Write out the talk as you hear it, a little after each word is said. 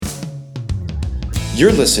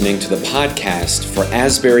You're listening to the podcast for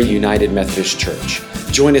Asbury United Methodist Church.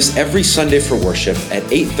 Join us every Sunday for worship at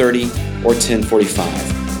 8:30 or 10:45.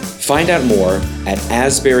 Find out more at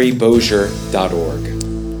asburybossier.org.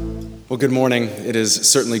 Well, good morning. It is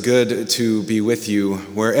certainly good to be with you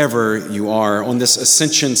wherever you are on this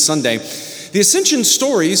Ascension Sunday. The Ascension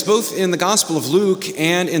stories, both in the Gospel of Luke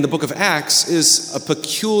and in the book of Acts, is a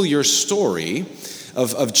peculiar story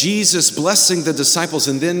of Jesus blessing the disciples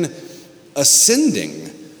and then ascending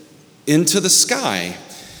into the sky.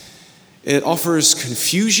 It offers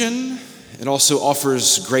confusion. It also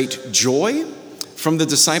offers great joy from the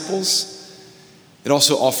disciples. It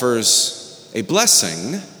also offers a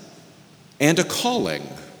blessing and a calling.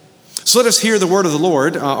 So let us hear the word of the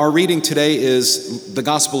Lord. Our reading today is the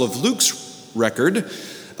Gospel of Luke's record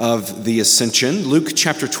of the Ascension. Luke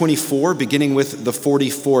chapter 24, beginning with the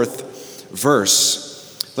 44th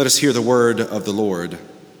verse. Let us hear the word of the Lord.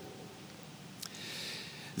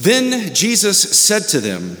 Then Jesus said to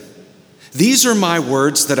them, "These are my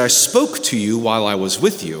words that I spoke to you while I was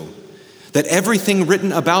with you, that everything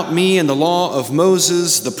written about me in the law of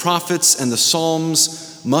Moses, the prophets, and the Psalms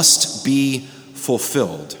must be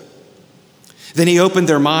fulfilled." Then he opened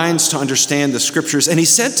their minds to understand the scriptures, and he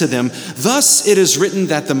said to them, "Thus it is written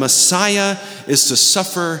that the Messiah is to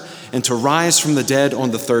suffer and to rise from the dead on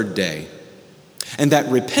the third day, and that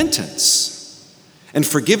repentance and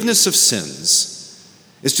forgiveness of sins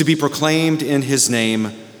is to be proclaimed in his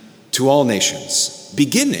name to all nations,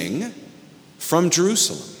 beginning from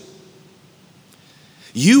Jerusalem.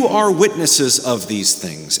 You are witnesses of these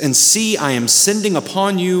things, and see, I am sending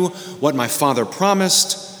upon you what my Father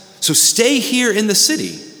promised. So stay here in the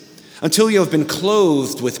city until you have been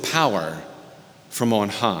clothed with power from on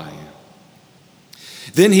high."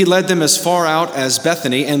 Then he led them as far out as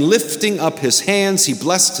Bethany, and lifting up his hands, he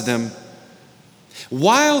blessed them.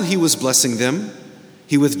 While he was blessing them,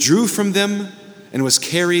 he withdrew from them and was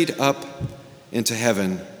carried up into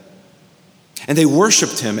heaven. And they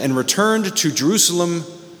worshiped him and returned to Jerusalem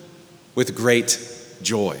with great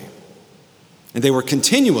joy. And they were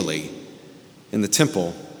continually in the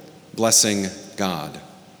temple blessing God.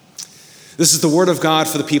 This is the word of God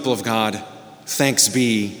for the people of God. Thanks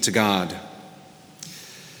be to God.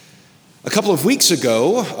 A couple of weeks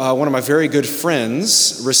ago, one of my very good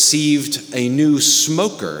friends received a new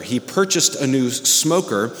smoker. He purchased a new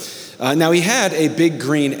smoker. Now, he had a big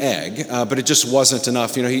green egg, but it just wasn't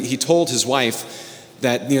enough. He told his wife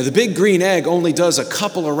that, the big green egg only does a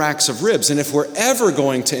couple of racks of ribs. And if we're ever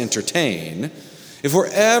going to entertain,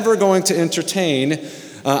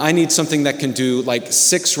 I need something that can do like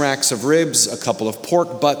 6 racks of ribs, a couple of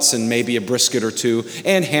pork butts, and maybe a brisket or two,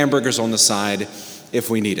 and hamburgers on the side if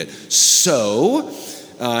we need it. So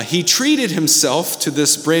he treated himself to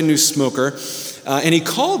this brand new smoker, and he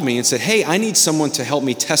called me and said, "Hey, I need someone to help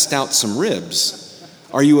me test out some ribs.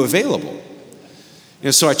 Are you available?"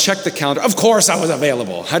 So I checked the calendar. Of course I was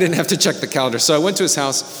available. I didn't have to check the calendar. So I went to his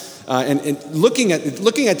house, and looking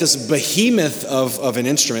at this behemoth of an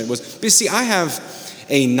instrument was, you see, I have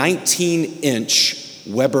a 19-inch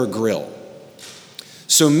Weber grill.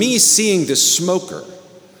 So me seeing this smoker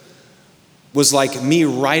was like me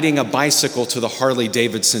riding a bicycle to the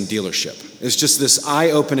Harley-Davidson dealership. It's just this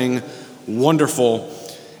eye-opening, wonderful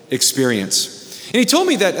experience. And he told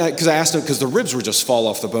me that, because I asked him, because the ribs would just fall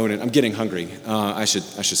off the bone, and I'm getting hungry. I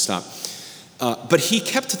should stop. But he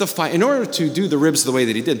kept the fire, in order to do the ribs the way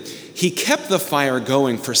that he did, he kept the fire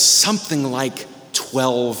going for something like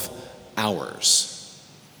 12 hours.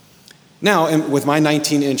 Now, and with my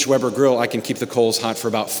 19-inch Weber grill, I can keep the coals hot for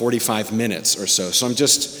about 45 minutes or so. So I'm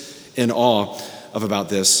just in awe about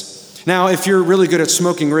this. Now, if you're really good at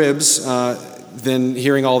smoking ribs, then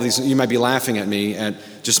hearing all these, you might be laughing at me at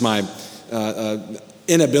just my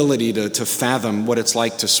inability to fathom what it's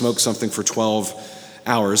like to smoke something for 12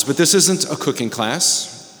 hours. But this isn't a cooking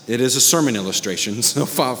class. It is a sermon illustration, so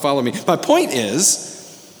follow me. My point is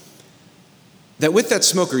that with that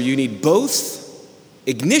smoker, you need both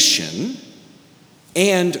ignition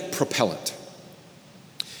and propellant.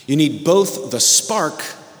 You need both the spark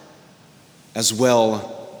as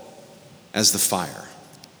well as the fire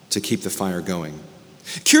to keep the fire going.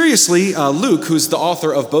 Curiously, Luke, who's the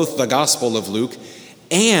author of both the Gospel of Luke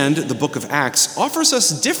and the book of Acts, offers us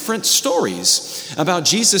different stories about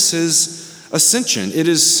Jesus' ascension. It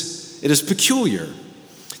is peculiar.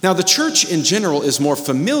 Now, the church in general is more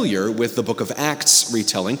familiar with the book of Acts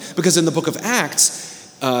retelling, because in the book of Acts,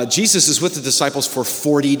 Jesus is with the disciples for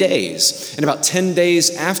 40 days. And about 10 days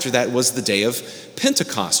after that was the day of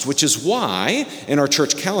Pentecost, which is why in our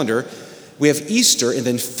church calendar we have Easter, and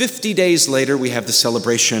then 50 days later we have the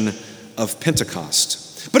celebration of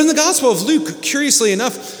Pentecost. But in the Gospel of Luke, curiously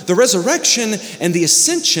enough, the resurrection and the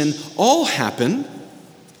ascension all happen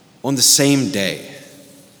on the same day.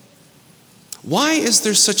 Why is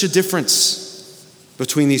there such a difference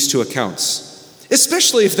between these two accounts,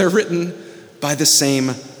 especially if they're written by the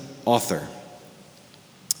same author?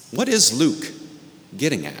 What is Luke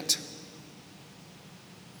getting at?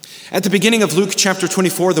 At the beginning of Luke chapter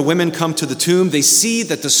 24, the women come to the tomb. They see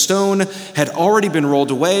that the stone had already been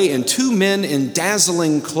rolled away, and two men in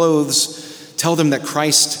dazzling clothes tell them that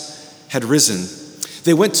Christ had risen.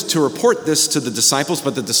 They went to report this to the disciples,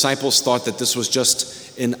 but the disciples thought that this was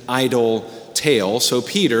just an idle tale. So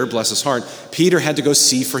Peter, bless his heart, Peter had to go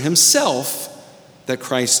see for himself that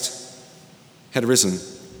Christ had risen.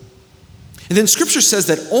 And then Scripture says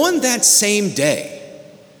that on that same day,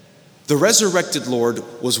 the resurrected Lord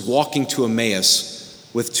was walking to Emmaus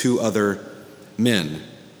with two other men.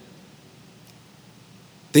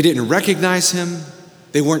 They didn't recognize him.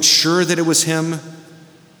 They weren't sure that it was him.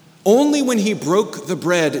 Only when he broke the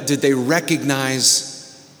bread did they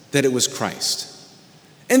recognize that it was Christ.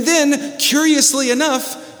 And then, curiously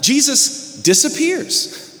enough, Jesus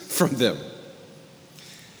disappears from them.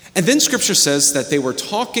 And then Scripture says that they were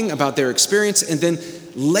talking about their experience, and then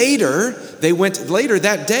later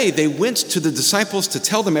that day, they went to the disciples to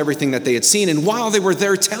tell them everything that they had seen. And while they were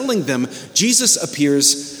there telling them, Jesus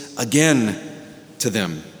appears again to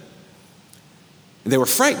them. And they were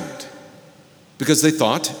frightened because they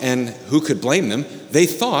thought, and who could blame them, they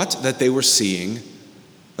thought that they were seeing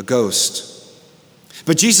a ghost.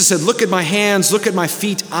 But Jesus said, "Look at my hands, look at my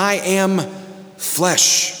feet, I am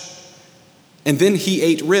flesh." And then he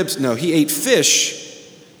ate fish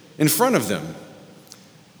in front of them,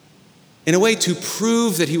 in a way to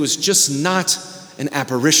prove that he was just not an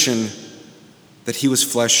apparition, that he was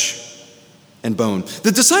flesh and bone.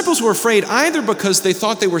 The disciples were afraid either because they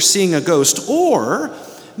thought they were seeing a ghost, or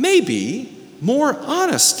maybe, more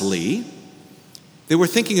honestly, they were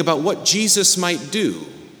thinking about what Jesus might do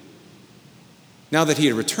now that he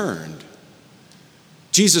had returned.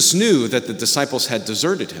 Jesus knew that the disciples had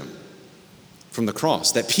deserted him from the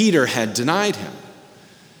cross, that Peter had denied him,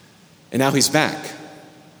 and now he's back.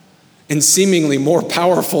 And seemingly more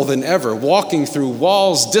powerful than ever, walking through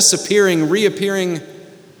walls, disappearing, reappearing.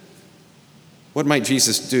 What might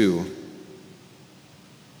Jesus do?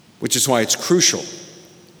 Which is why it's crucial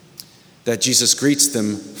that Jesus greets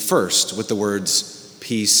them first with the words,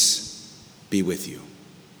 "Peace be with you."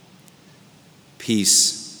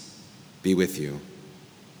 Peace be with you.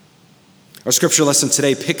 Our scripture lesson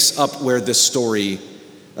today picks up where this story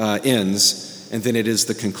ends, and then it is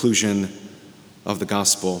the conclusion of the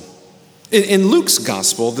gospel. In Luke's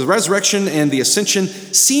gospel, the resurrection and the ascension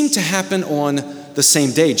seem to happen on the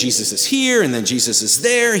same day. Jesus is here, and then Jesus is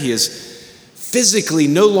there. He is physically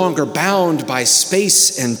no longer bound by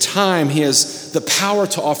space and time. He has the power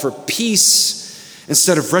to offer peace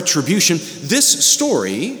instead of retribution. This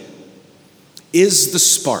story is the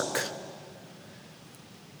spark.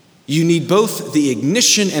 You need both the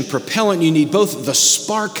ignition and propellant. You need both the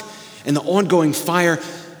spark and the ongoing fire.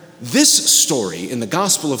 This story in the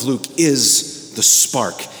Gospel of Luke is the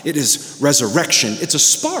spark. It is resurrection. It's a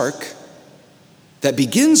spark that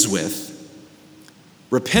begins with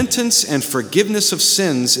repentance and forgiveness of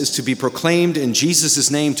sins is to be proclaimed in Jesus'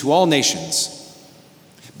 name to all nations,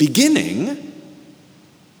 beginning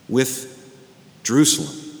with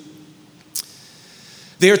Jerusalem.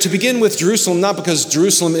 They are to begin with Jerusalem, not because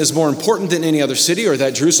Jerusalem is more important than any other city, or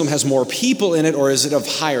that Jerusalem has more people in it, or is it of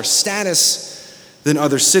higher status than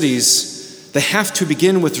other cities. They have to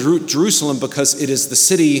begin with Jerusalem because it is the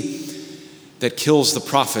city that kills the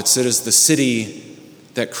prophets. It is the city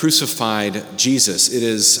that crucified Jesus. It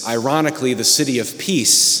is, ironically, the city of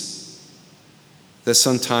peace that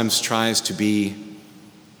sometimes tries to be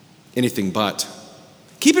anything but.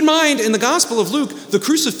 Keep in mind, in the Gospel of Luke, the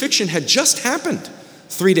crucifixion had just happened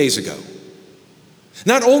 3 days ago.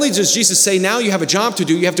 Not only does Jesus say, now you have a job to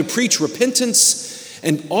do, you have to preach repentance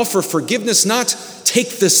and offer forgiveness, not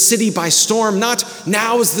take the city by storm, not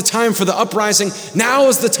now is the time for the uprising, now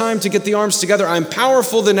is the time to get the arms together, I'm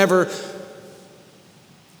powerful than ever.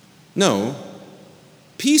 No,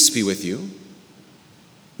 peace be with you.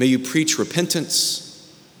 May you preach repentance,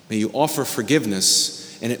 may you offer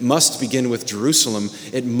forgiveness, and it must begin with Jerusalem.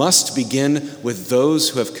 It must begin with those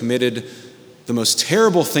who have committed the most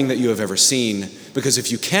terrible thing that you have ever seen, because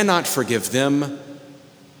if you cannot forgive them,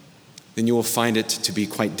 then you will find it to be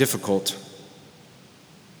quite difficult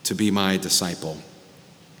to be my disciple.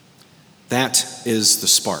 That is the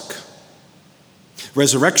spark.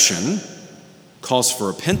 Resurrection calls for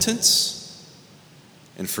repentance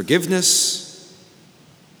and forgiveness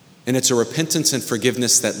And it's a repentance and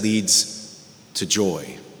forgiveness that leads to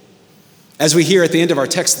joy. As we hear at the end of our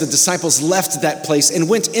text, the disciples left that place and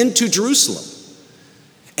went into Jerusalem.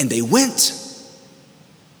 And they went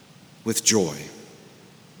with joy.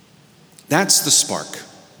 That's the spark.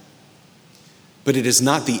 But it is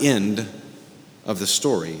not the end of the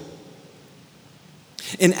story.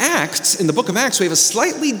 In the book of Acts, we have a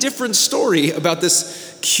slightly different story about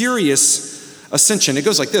this curious ascension. It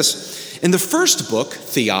goes like this. In the first book,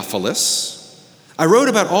 Theophilus, I wrote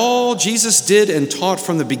about all Jesus did and taught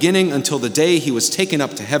from the beginning until the day he was taken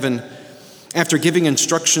up to heaven, after giving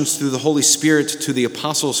instructions through the Holy Spirit to the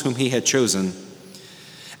apostles whom he had chosen.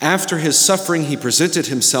 After his suffering, he presented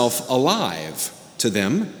himself alive to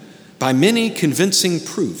them by many convincing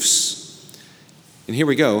proofs. And here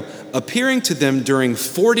we go, appearing to them during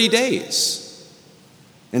 40 days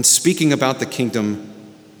and speaking about the kingdom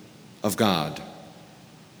of God.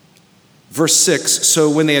 Verse 6, so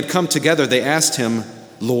when they had come together, they asked him,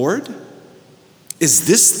 Lord, is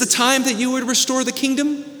this the time that you would restore the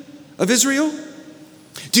kingdom of Israel?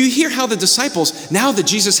 Do you hear how the disciples, now that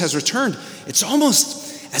Jesus has returned, it's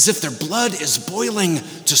almost as if their blood is boiling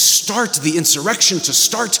to start the insurrection, to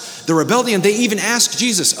start the rebellion. They even ask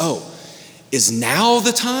Jesus, is now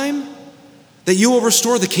the time that you will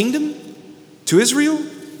restore the kingdom to Israel?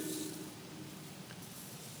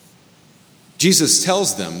 Jesus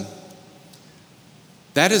tells them,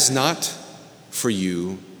 that is not for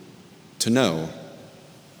you to know,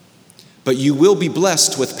 but you will be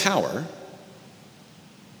blessed with power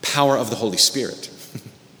of the Holy Spirit.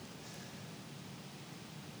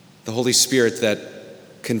 The Holy Spirit that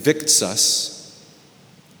convicts us,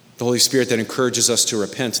 the Holy Spirit that encourages us to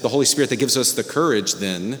repent, the Holy Spirit that gives us the courage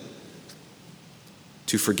then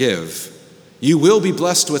to forgive. You will be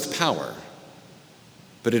blessed with power,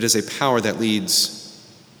 but it is a power that leads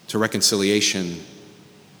to reconciliation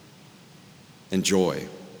and joy.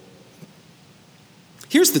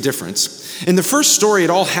 Here's the difference. In the first story,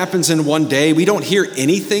 it all happens in one day. We don't hear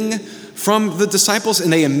anything from the disciples,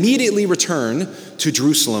 and they immediately return to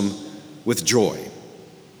Jerusalem with joy.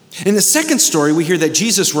 In the second story, we hear that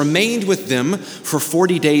Jesus remained with them for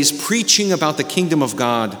 40 days, preaching about the kingdom of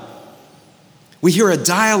God. We hear a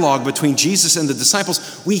dialogue between Jesus and the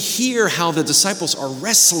disciples. We hear how the disciples are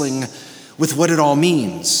wrestling with what it all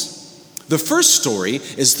means. The first story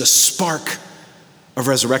is the spark of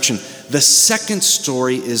resurrection. The second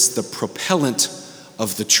story is the propellant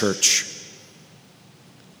of the church.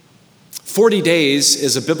 40 days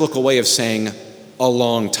is a biblical way of saying a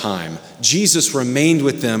long time. Jesus remained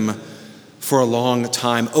with them for a long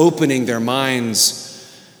time, opening their minds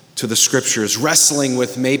to the scriptures, wrestling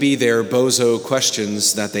with maybe their bozo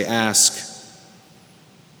questions that they ask.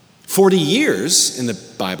 40 years in the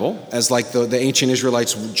Bible, as like the ancient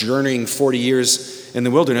Israelites journeying 40 years in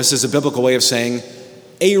the wilderness, is a biblical way of saying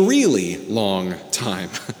a really long time.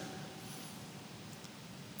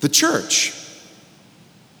 The church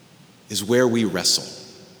is where we wrestle.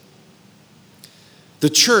 The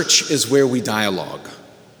church is where we dialogue.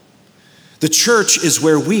 The church is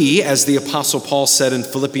where we, as the Apostle Paul said in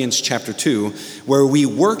Philippians chapter 2, where we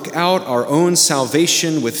work out our own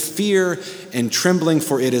salvation with fear and trembling,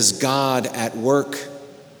 for it is God at work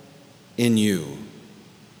in you.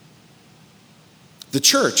 The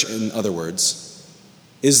church, in other words,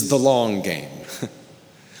 is the long game.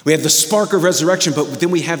 We have the spark of resurrection, but then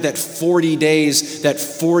we have that 40 days, that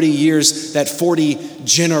 40 years, that 40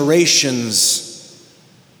 generations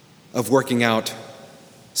of working out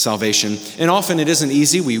salvation. And often it isn't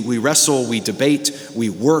easy. We wrestle, we debate, we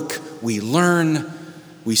work, we learn,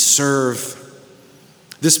 we serve.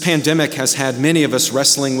 This pandemic has had many of us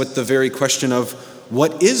wrestling with the very question of,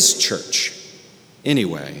 what is church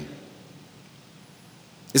anyway?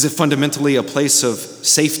 Is it fundamentally a place of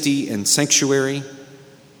safety and sanctuary?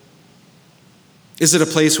 Is it a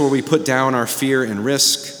place where we put down our fear and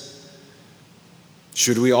risk?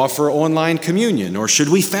 Should we offer online communion, or should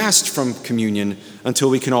we fast from communion until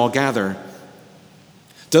we can all gather?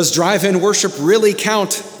 Does drive-in worship really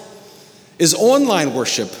count? Is online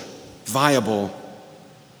worship viable?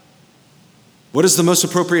 What is the most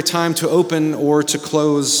appropriate time to open or to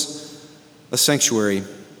close a sanctuary?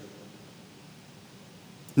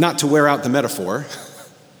 Not to wear out the metaphor,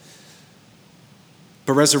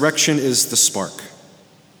 but resurrection is the spark.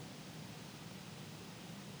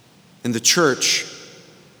 And the church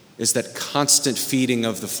is that constant feeding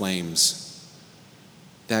of the flames,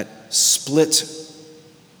 that split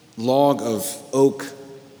log of oak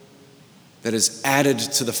that is added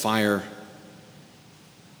to the fire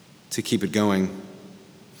to keep it going.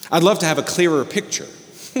 I'd love to have a clearer picture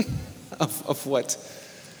of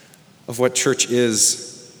what church is.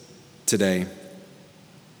 today.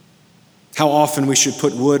 How often we should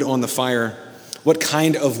put wood on the fire, what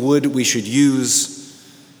kind of wood we should use.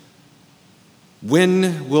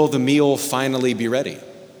 When will the meal finally be ready?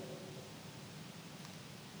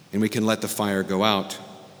 And we can let the fire go out.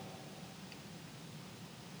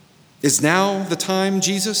 Is now the time,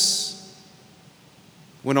 Jesus,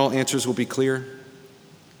 when all answers will be clear?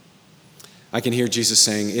 I can hear Jesus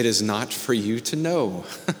saying, it is not for you to know.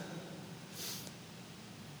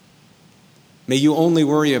 May you only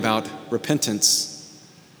worry about repentance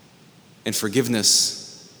and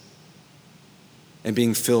forgiveness and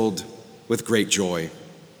being filled with great joy.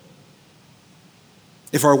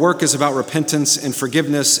 If our work is about repentance and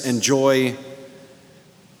forgiveness and joy,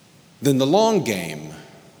 then the long game,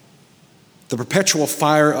 the perpetual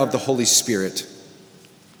fire of the Holy Spirit,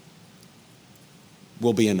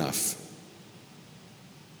 will be enough.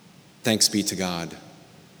 Thanks be to God.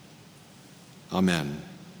 Amen.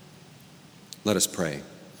 Let us pray.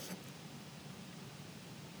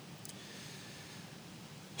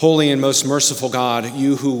 Holy and most merciful God,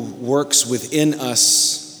 you who works within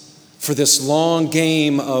us for this long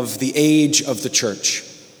game of the age of the church,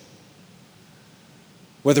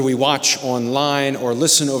 whether we watch online or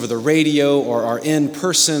listen over the radio or are in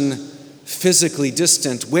person, physically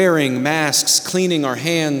distant, wearing masks, cleaning our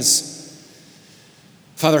hands,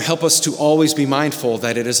 Father, help us to always be mindful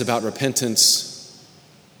that it is about repentance,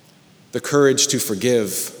 the courage to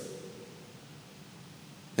forgive,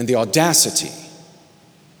 and the audacity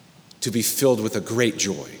to be filled with a great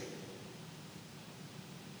joy.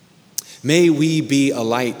 May we be a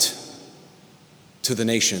light to the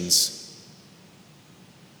nations,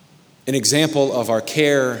 an example of our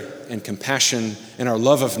care and compassion and our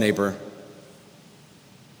love of neighbor,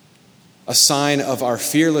 a sign of our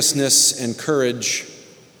fearlessness and courage,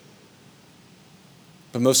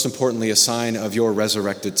 but most importantly, a sign of your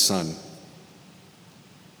resurrected Son.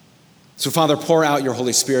 So, Father, pour out your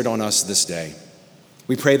Holy Spirit on us this day.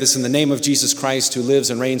 We pray this in the name of Jesus Christ, who lives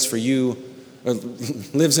and reigns for you,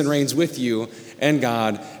 lives and reigns with you and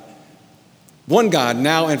God. One God,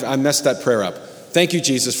 now, and I messed that prayer up. Thank you,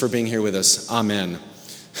 Jesus, for being here with us. Amen.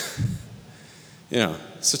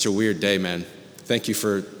 Such a weird day, man. Thank you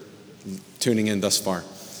for tuning in thus far.